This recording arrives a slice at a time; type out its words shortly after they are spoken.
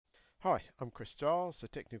Hi, I'm Giles, the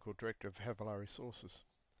Technical Director of Havilah Resources.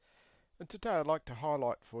 And today I'd like to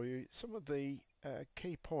highlight for you some of the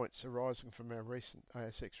key points arising from our recent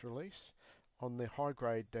ASX release on the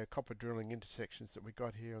high-grade copper drilling intersections that we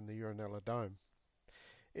got here on the Eurinilla Dome.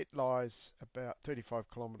 It lies about 35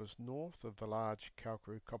 kilometres north of the large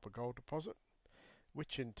Kalkaroo copper gold deposit,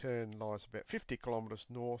 which in turn lies about 50 kilometres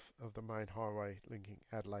north of the main highway linking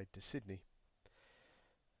Adelaide to Sydney.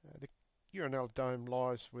 The Eurinilla Dome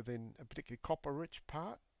lies within a particularly copper-rich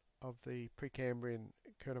part of the Precambrian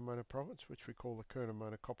Curnamona province, which we call the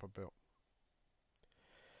Curnamona Copper Belt.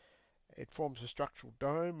 It forms a structural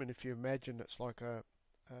dome, and if you imagine it's like a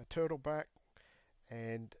turtle back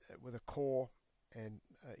and with a core and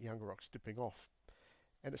younger rocks dipping off.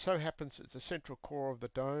 And it so happens that the central core of the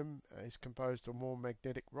dome is composed of more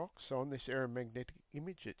magnetic rocks. So on this aeromagnetic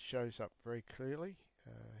image it shows up very clearly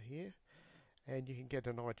here. And you can get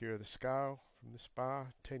an idea of the scale from this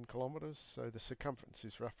bar, 10 kilometres, so the circumference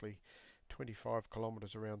is roughly 25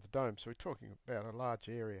 kilometres around the dome, so we're talking about a large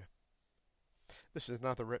area. This is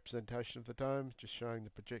another representation of the dome, just showing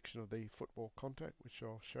the projection of the footwall contact, which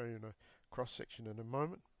I'll show you in a cross-section in a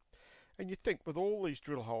moment. And you'd think with all these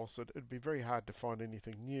drill holes that it'd be very hard to find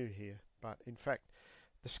anything new here, but in fact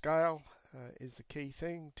the scale is the key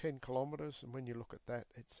thing, 10 kilometres, and when you look at that,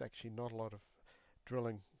 it's actually not a lot of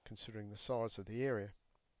drilling considering the size of the area.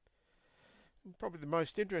 And probably the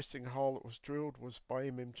most interesting hole that was drilled was by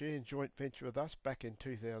MMG in joint venture with us back in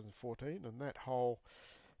 2014, and that hole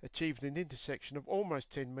achieved an intersection of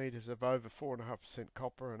almost 10 metres of over 4.5%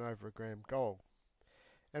 copper and over a gram gold.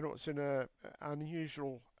 And it was in an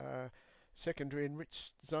unusual secondary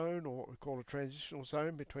enriched zone, or what we call a transitional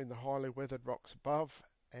zone, between the highly weathered rocks above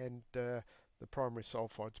and the primary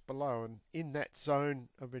sulfides below. And in that zone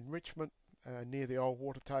of enrichment, near the old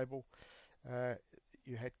water table,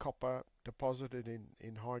 you had copper deposited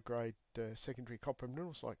in high-grade secondary copper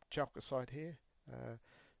minerals like chalcocite here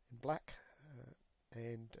in black,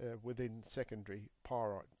 and within secondary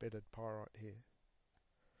pyrite, bedded pyrite here.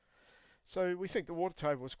 So we think the water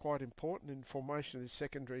table was quite important in formation of this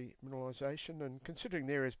secondary mineralisation, and considering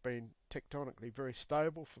the area has been tectonically very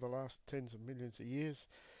stable for the last tens of millions of years,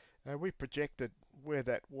 we projected where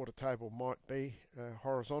that water table might be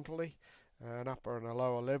horizontally, an upper and a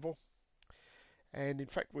lower level. And in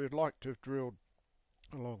fact we would like to have drilled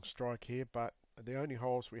a long strike here, but the only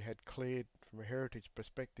holes we had cleared from a heritage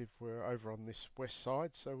perspective were over on this west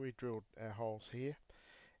side, so we drilled our holes here.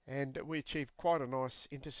 And we achieved quite a nice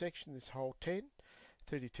intersection, this hole 10,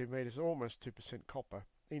 32 metres, almost 2% copper,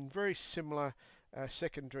 in very similar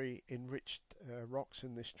secondary enriched rocks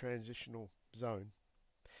in this transitional zone.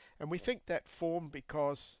 And we think that formed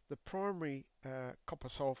because the primary copper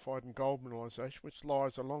sulfide and gold mineralisation, which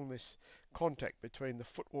lies along this contact between the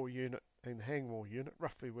footwall unit and the hangwall unit,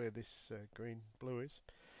 roughly where this green-blue is,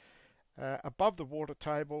 above the water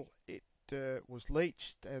table, it was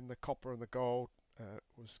leached, and the copper and the gold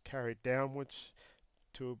was carried downwards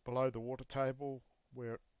to below the water table,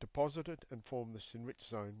 where it deposited and formed this enriched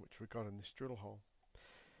zone, which we got in this drill hole.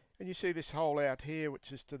 And you see this hole out here,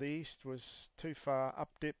 which is to the east, was too far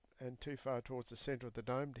up dip and too far towards the centre of the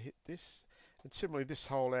dome to hit this. And similarly, this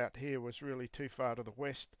hole out here was really too far to the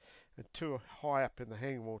west and too high up in the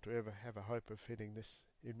hanging wall to ever have a hope of hitting this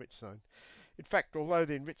enriched zone. In fact, although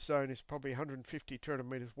the enriched zone is probably 150, 200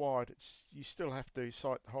 metres wide, you still have to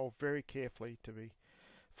sight the hole very carefully to be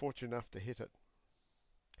fortunate enough to hit it.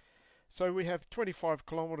 So we have 25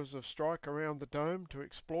 kilometres of strike around the dome to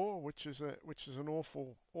explore, which is an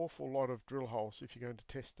awful lot of drill holes if you're going to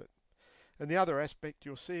test it. And the other aspect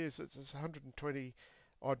you'll see is that there's 120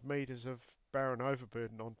 odd metres of barren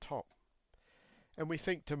overburden on top. And we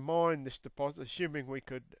think to mine this deposit, assuming we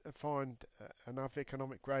could find enough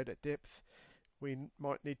economic grade at depth, we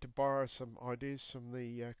might need to borrow some ideas from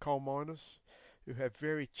the coal miners, who have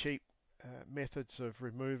very cheap methods of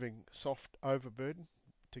removing soft overburden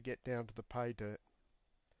to get down to the pay dirt.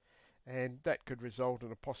 And that could result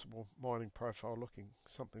in a possible mining profile looking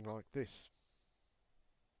something like this.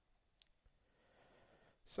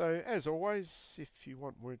 So as always, if you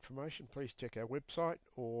want more information, please check our website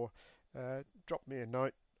or drop me a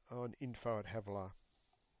note on info@havilah.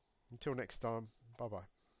 Until next time, bye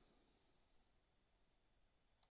bye.